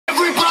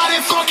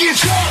get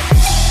drunk.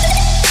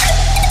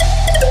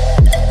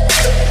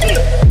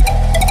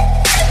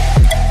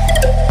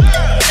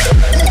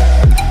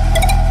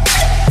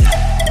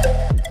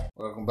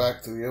 Welcome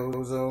back to the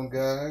Ozone,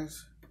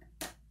 guys.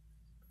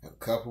 Got a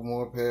couple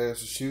more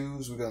pairs of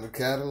shoes we're going to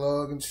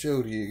catalog and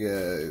show to you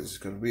guys. It's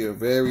going to be a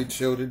varied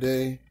show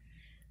today.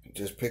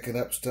 Just picking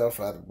up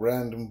stuff out of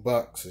random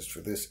boxes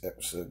for this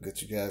episode.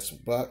 Get you guys some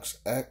box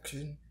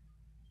action.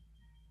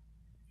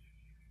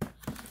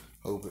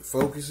 Hope it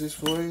focuses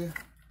for you.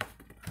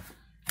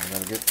 I'm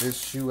going to get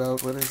this shoe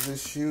out. What is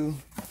this shoe?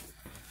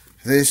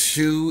 This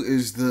shoe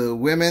is the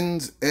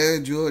women's Air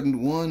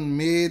Jordan 1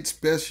 Mid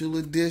Special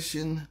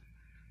Edition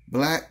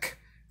Black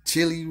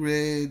Chili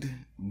Red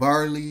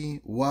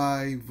Barley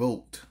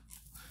VWht.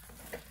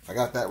 I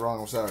got that wrong.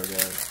 I'm sorry,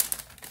 guys.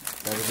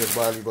 That was just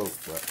Barley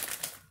VWht.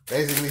 But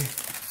basically,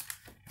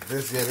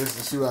 this is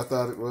the shoe I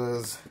thought it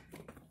was.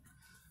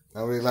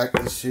 I really like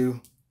this shoe.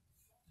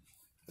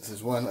 This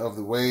is one of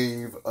the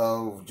wave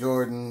of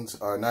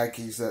Jordans or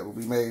Nikes that will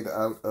be made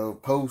out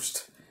of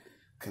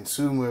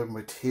post-consumer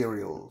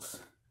materials,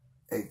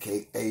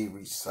 aka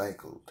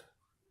recycled.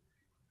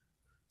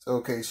 It's an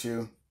okay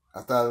shoe.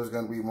 I thought it was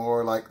going to be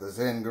more like the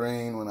Zen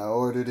Green when I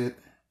ordered it,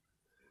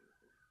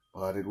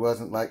 but it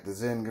wasn't like the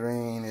Zen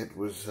Green. It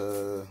was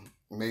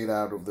made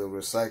out of the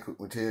recycled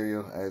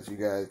material, as you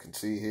guys can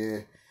see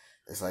here.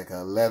 It's like a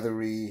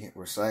leathery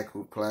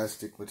recycled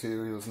plastic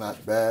material. It's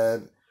not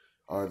bad,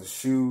 or the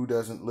shoe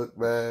doesn't look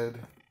bad,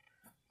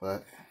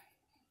 but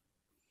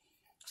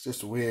it's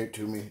just weird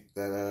to me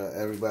that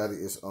everybody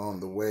is on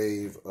the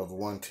wave of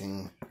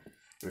wanting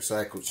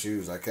recycled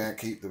shoes. I can't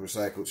keep the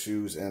recycled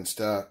shoes in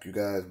stock. You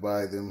guys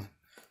buy them.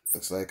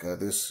 Looks like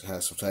this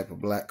has some type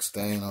of black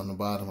stain on the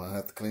bottom. I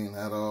have to clean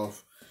that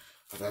off,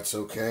 but that's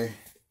okay.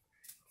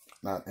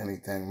 Not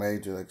anything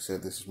major. Like I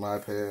said, this is my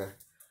pair,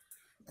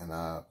 and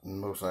I'm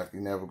most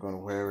likely never going to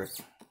wear it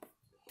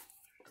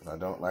because I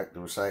don't like the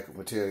recycled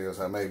materials.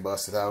 I may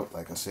bust it out,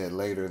 like I said,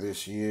 later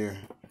this year.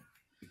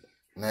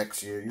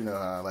 Next year, you know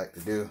how I like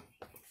to do.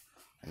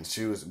 And the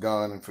shoe is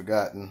gone and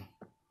forgotten.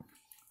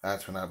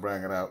 That's when I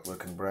bring it out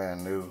looking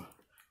brand new,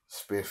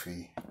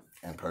 spiffy,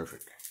 and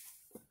perfect.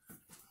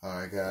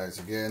 Alright guys,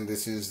 again,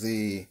 this is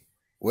the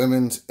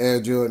women's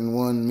Air Jordan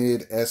 1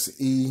 Mid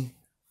SE.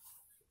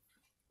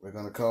 We're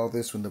going to call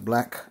this one the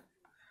Black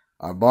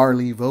or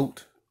Barley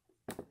VWht.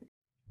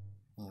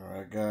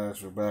 Alright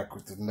guys, we're back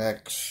with the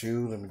next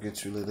shoe. Let me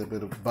get you a little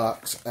bit of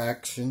box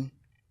action.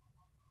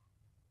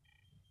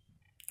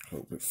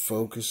 Hope it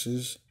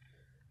focuses.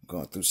 I'm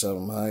going through some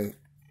of my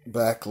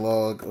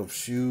backlog of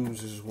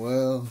shoes as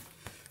well.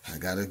 I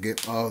gotta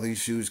get all these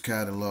shoes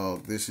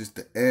cataloged. This is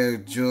the Air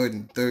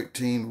Jordan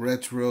 13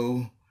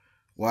 Retro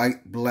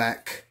White,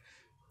 Black,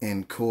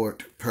 and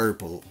Court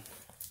Purple.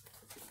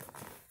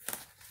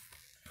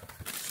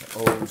 It's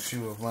an old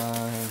shoe of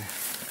mine.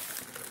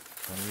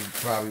 I'm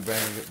probably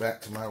bringing it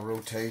back to my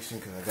rotation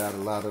because I got a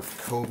lot of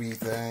Kobe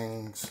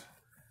things.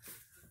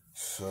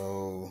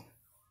 So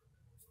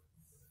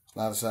it's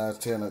not a size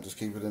 10. I just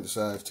keep it in the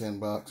size 10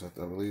 box. I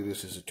believe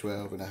this is a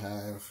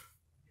 12.5.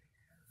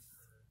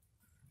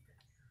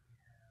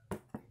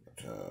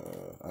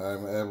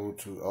 I'm able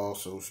to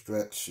also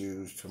stretch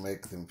shoes to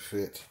make them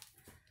fit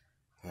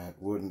that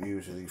wouldn't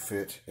usually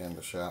fit in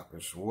the shop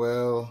as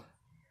well.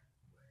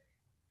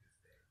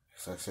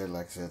 Like I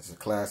said, it's a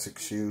classic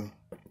shoe,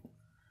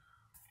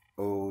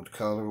 old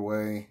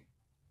colorway.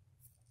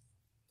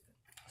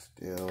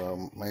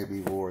 Still, maybe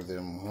wore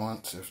them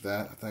once, if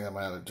that. I think I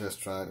might have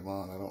just tried them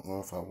on. I don't know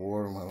if I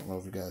wore them. I don't know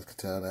if you guys can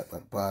tell that by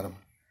the bottom.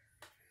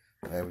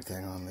 But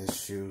everything on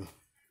this shoe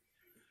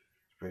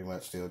is pretty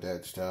much still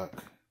dead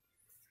stock.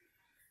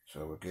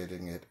 So we're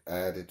getting it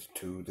added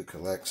to the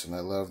collection.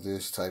 I love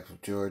this type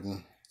of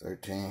Jordan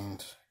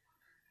 13s.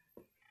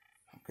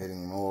 I'm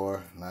getting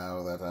more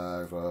now that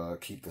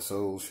I've keep the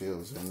sole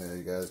shields in there.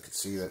 You guys can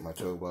see that my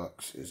toe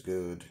box is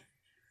good.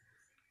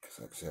 Cause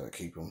like I said, I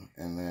keep them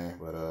in there.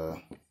 But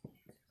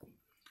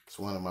it's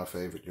one of my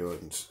favorite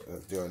Jordans,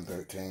 Jordan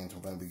 13s. I'm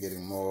going to be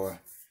getting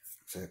more.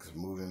 Because I'm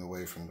moving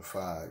away from the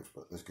 5s.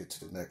 But let's get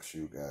to the next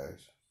shoe,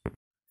 guys.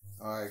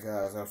 Alright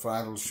guys, our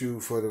final shoe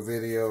for the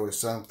video is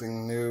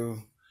something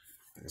new.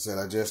 Like I said,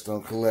 I just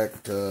don't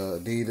collect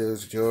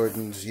Adidas,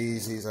 Jordans,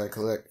 Yeezys. I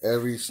collect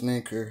every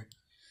sneaker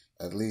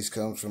at least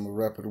comes from a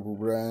reputable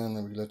brand.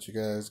 Let me let you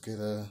guys get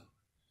a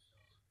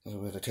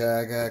little bit of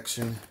tag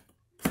action.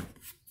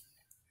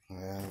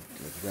 Yeah,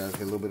 let you guys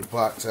get a little bit of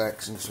box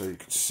action so you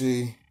can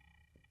see.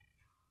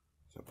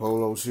 The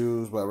Polo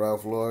shoes by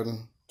Ralph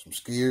Lauren. Some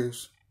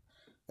skiers.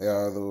 They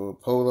are the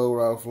Polo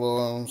Ralph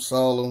Lauren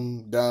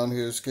Solemn down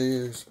here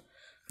skiers.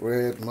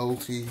 Red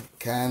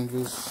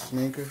multi-canvas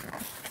sneaker.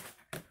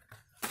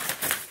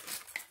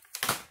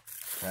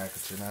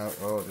 Packaging out.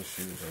 Oh, the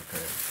shoe's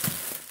okay.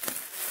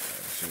 Yeah,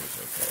 the shoe's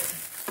okay.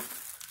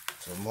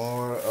 So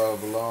more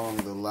of along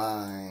the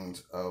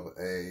lines of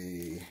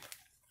a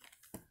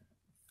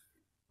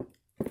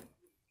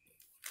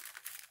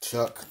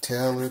Chuck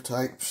Taylor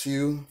type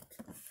shoe.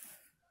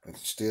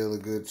 It's still a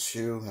good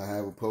shoe. I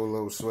have a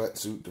Polo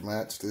sweatsuit to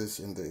match this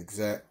in the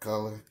exact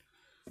color.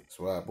 That's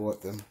why I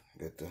bought them.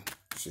 Get to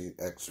see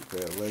extra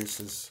pair of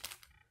laces.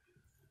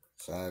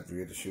 Side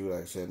view of the shoe,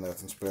 like I said,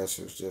 nothing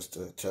special. It's just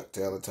a Chuck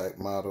Taylor type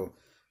model.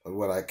 But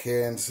what I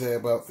can say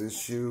about this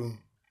shoe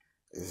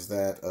is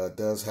that it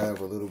does have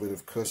a little bit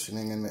of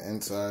cushioning in the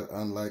inside,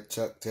 unlike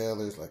Chuck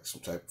Taylor's, like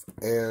some type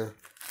of air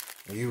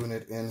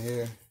unit in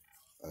here.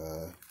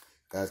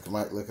 Guys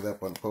might look it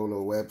up on the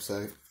Polo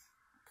website.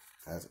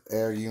 Has an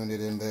air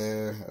unit in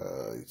there.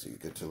 So you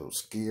get your little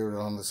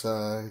skier on the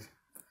side.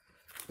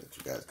 Let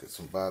you guys get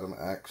some bottom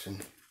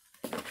action.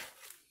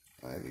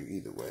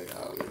 Either way,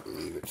 I'll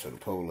leave it to the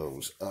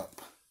Polo's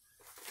up.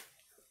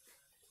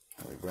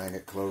 Let me bring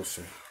it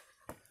closer.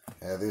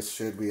 This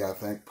should be, I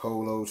think,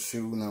 Polo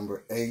shoe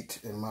number 8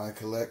 in my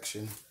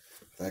collection.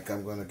 I think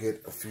I'm going to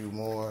get a few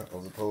more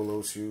of the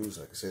Polo shoes.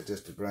 Like I said,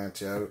 just to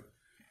branch out.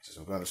 Since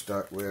I'm going to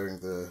start wearing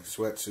the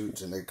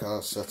sweatsuits and they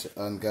cost such an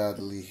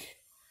ungodly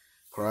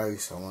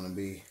price. I want to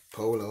be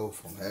Polo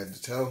from head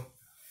to toe.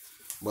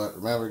 But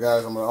remember,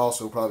 guys, I'm going to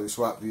also probably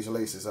swap these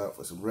laces out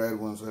for some red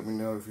ones. Let me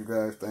know if you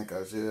guys think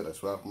I should. I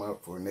swap them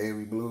out for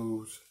navy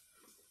blues.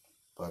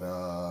 But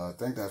I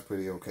think that's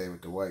pretty okay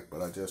with the white,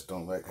 but I just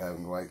don't like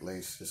having white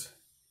laces.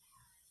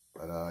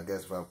 But I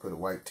guess if I put a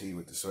white tee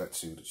with the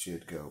sweatsuit, it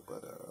should go.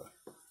 But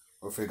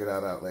we'll figure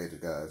that out later,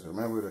 guys.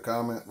 Remember to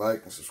comment,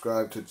 like, and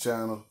subscribe to the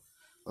channel.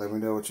 Let me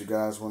know what you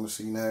guys want to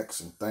see next.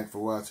 And thanks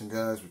for watching,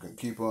 guys. We can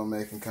keep on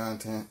making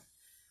content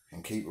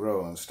and keep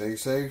rolling. Stay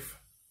safe.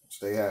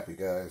 Stay happy,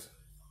 guys.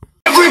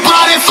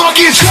 Everybody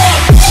fucking